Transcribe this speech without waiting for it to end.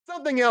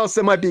Something else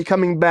that might be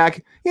coming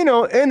back, in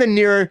the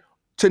near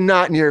to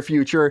not near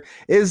future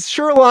is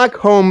Sherlock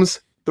Holmes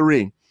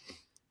 3.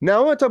 Now,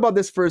 I want to talk about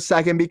this for a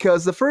second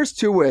because the first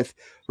two with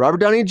Robert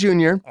Downey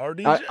Jr.,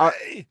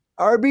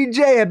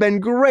 RBJ have been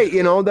great.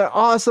 They're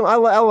awesome. I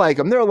like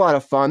them. They're a lot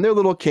of fun. They're a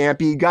little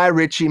campy, Guy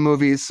Ritchie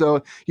movies.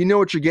 So you know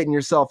what you're getting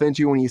yourself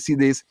into when you see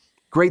these.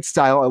 Great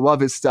style. I love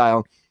his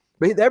style.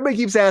 But everybody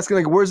keeps asking,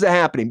 like, where's that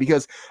happening?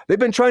 Because they've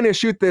been trying to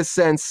shoot this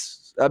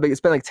since,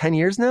 it's been like 10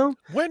 years now.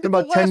 When did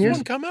about the last 10 years?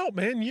 One come out,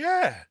 man?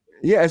 Yeah.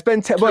 Yeah, it's been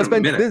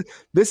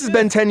this has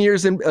been 10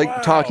 years in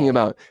talking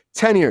about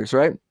 10 years,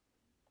 right?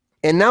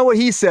 And now what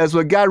he says,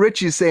 what Guy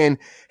Ritchie is saying,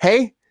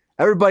 hey,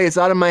 everybody, it's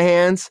out of my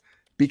hands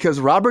because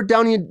Robert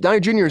Downey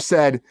Jr.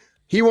 said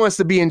he wants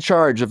to be in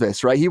charge of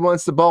this, right? He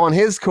wants the ball in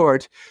his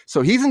court.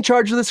 So he's in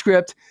charge of the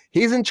script.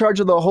 He's in charge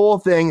of the whole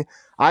thing.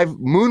 I've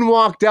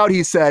moonwalked out,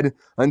 he said,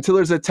 until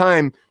there's a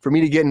time for me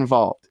to get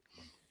involved.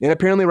 And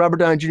apparently Robert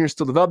Downey Jr. is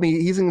still developing.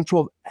 He's in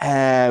control of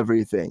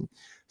everything.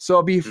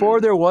 So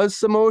before there was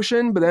some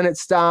motion, but then it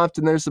stopped,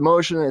 and there's some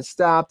motion, and it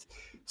stopped.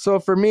 So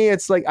for me,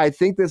 it's like, I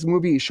think this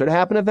movie should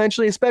happen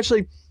eventually,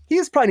 especially he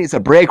just probably needs a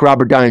break,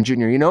 Robert Downey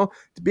Jr., to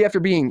be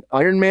after being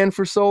Iron Man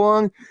for so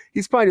long.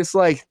 He's probably just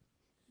like,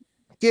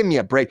 give me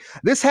a break.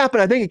 This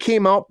happened, I think it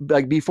came out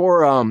like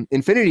before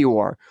Infinity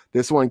War.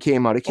 This one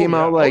came out. It came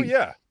out like...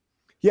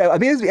 Yeah, I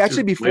think it's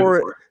actually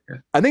before. Yeah.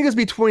 I think it's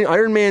between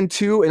Iron Man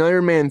 2 and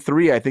Iron Man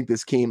 3. I think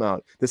this came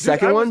out. The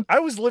second one. I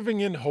was living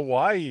in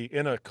Hawaii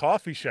in a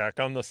coffee shack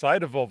on the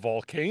side of a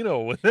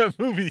volcano when that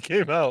movie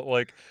came out.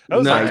 Like, that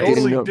was a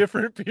totally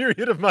different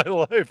period of my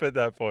life at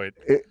that point.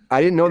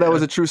 I didn't know that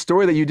was a true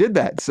story that you did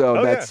that.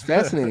 So that's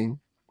fascinating.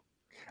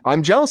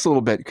 I'm jealous a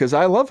little bit because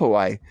I love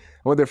Hawaii.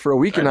 I went there for a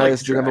week and I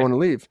just never want to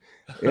leave.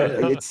 Yeah,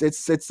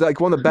 it's like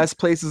one of the best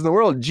places in the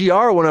world.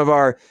 GR, one of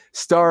our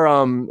star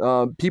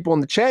people in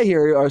the chat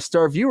here, our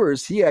star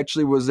viewers, he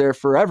actually was there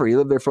forever. He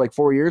lived there for like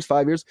 4 years,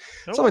 5 years,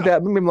 something like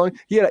that. Maybe long.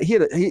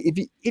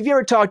 If you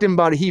ever talked to him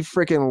about it, he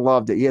freaking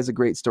loved it. He has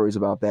great stories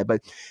about that.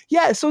 But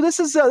yeah, so this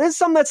is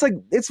something that's like,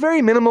 it's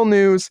very minimal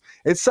news.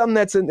 It's something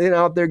that's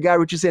out there. Guy,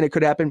 what you're saying, it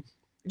could happen.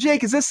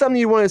 Jake, is this something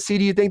you want to see?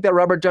 Do you think that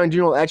Robert Downey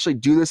Jr. will actually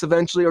do this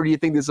eventually, or do you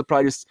think this will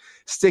probably just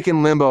stick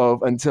in limbo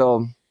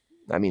until,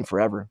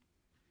 forever?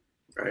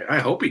 Right. I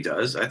hope he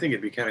does. I think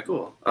it'd be kind of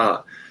cool.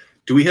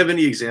 Do we have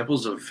any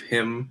examples of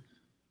him,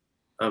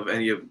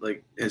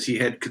 has he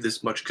had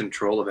this much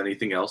control of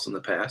anything else in the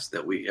past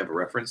that we have a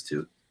reference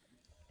to?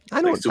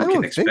 I don't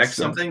think expect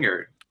so. Something,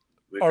 or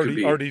it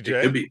RDJ?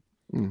 It could be.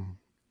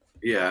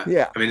 Yeah.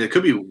 It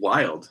could be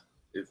wild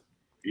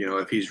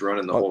if he's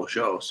running the whole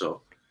show.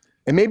 So.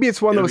 And maybe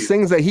it's one of those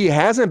things that he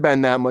hasn't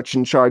been that much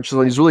in charge,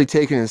 so he's really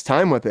taking his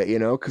time with it,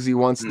 because he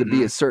wants to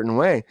be a certain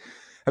way.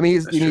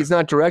 He's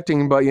not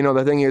directing, but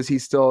the thing is,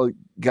 he's still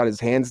got his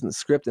hands in the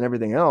script and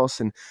everything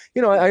else. And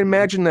I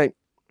imagine that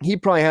he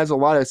probably has a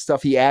lot of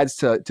stuff he adds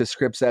to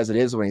scripts as it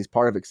is when he's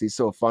part of it because he's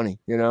so funny.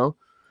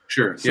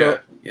 Sure. So,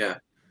 yeah.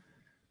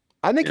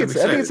 I think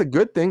it's a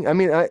good thing.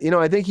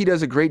 I think he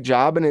does a great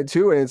job in it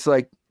too. And it's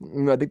like,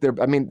 I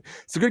think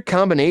it's a good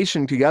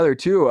combination together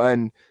too.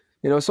 And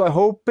so I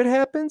hope it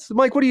happens.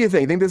 Mike, what do you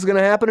think? Think this is going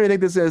to happen, or do you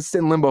think this is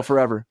in limbo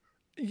forever?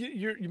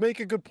 You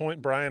make a good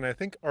point, Brian. I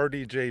think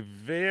RDJ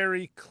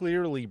very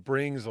clearly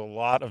brings a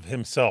lot of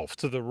himself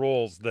to the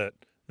roles that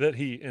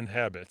he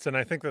inhabits, and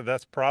I think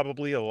that's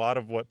probably a lot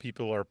of what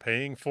people are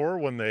paying for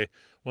when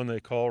they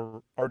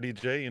call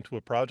RDJ into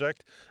a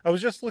project. I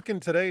was just looking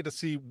today to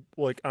see,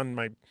 like, on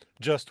my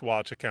Just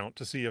Watch account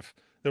to see if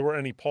there were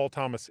any Paul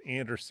Thomas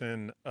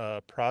Anderson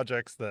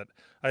projects that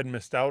I'd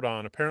missed out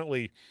on.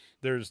 Apparently,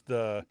 there's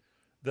the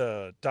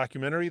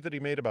documentary that he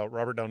made about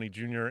Robert Downey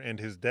Jr. and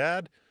his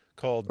dad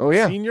called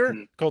Senior.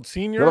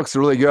 That looks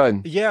really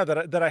good. Yeah,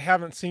 that I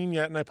haven't seen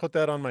yet, and I put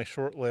that on my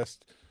short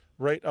list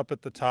right up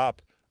at the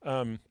top.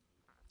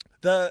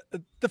 The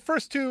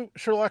first two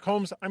Sherlock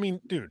Holmes,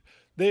 dude,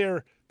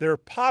 they're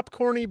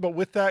popcorny, but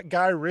with that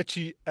Guy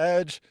Ritchie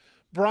edge.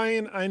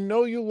 Brian, I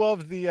know you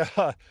love the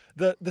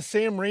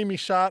Sam Raimi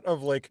shot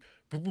of like,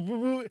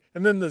 and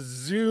then the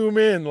zoom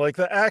in, like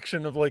the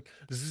action of like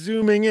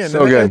zooming in.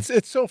 So good.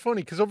 It's so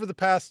funny because over the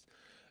past,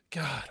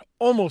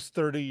 almost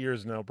 30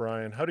 years now,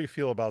 Brian, how do you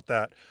feel about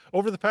that?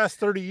 Over the past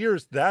 30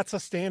 years, that's a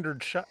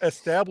standard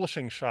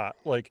establishing shot,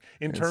 like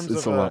in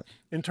terms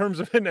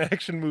of an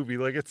action movie.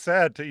 Like, it's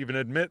sad to even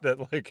admit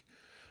that, like,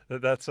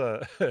 that's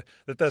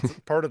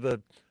part of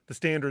the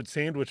standard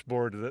sandwich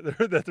board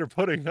that they're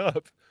putting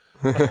up.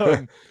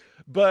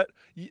 But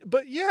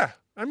yeah,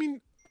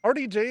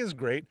 RDJ is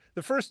great.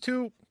 The first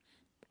two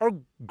are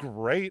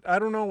great. I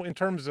don't know in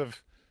terms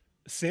of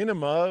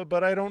cinema,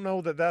 but I don't know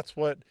that that's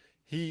what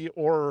he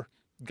or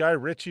Guy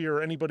Ritchie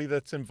or anybody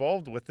that's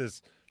involved with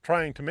is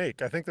trying to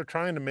make. I think they're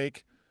trying to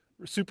make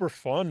super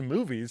fun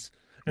movies.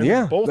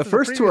 And both the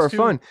first two are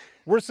fun.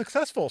 Were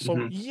successful.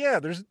 So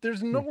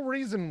there's no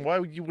reason why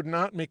you would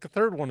not make a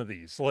third one of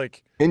these.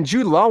 Like, and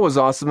Jude Law was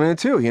awesome in it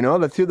too.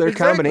 Their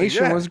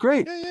combination was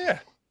great. Yeah.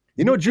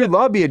 Jude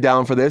Law would be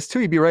down for this too.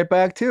 He'd be right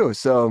back too.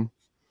 So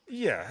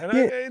Yeah,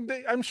 and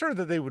I'm sure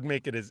that they would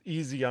make it as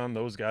easy on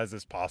those guys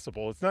as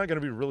possible. It's not going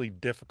to be really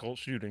difficult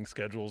shooting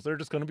schedules. They're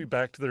just going to be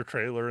back to their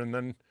trailer and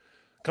then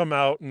come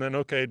out and then,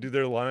 okay, do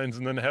their lines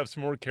and then have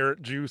some more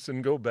carrot juice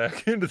and go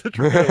back into the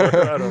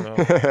trailer. I don't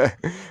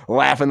know.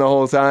 Laughing the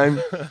whole time.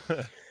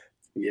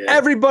 Yeah.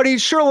 Everybody,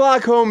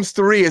 Sherlock Holmes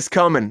 3 is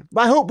coming.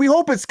 We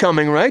hope it's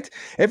coming, right?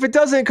 If it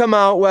doesn't come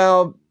out,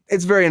 well,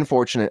 it's very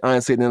unfortunate,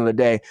 honestly, at the end of the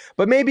day.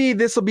 But maybe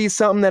this will be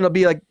something that'll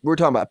be like, we're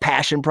talking about a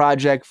passion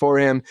project for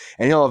him,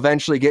 and he'll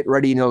eventually get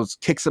ready,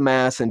 kick some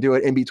ass and do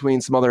it in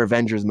between some other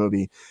Avengers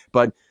movie.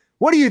 But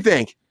what do you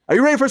think? Are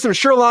you ready for some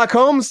Sherlock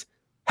Holmes?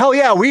 Hell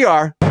yeah, we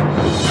are.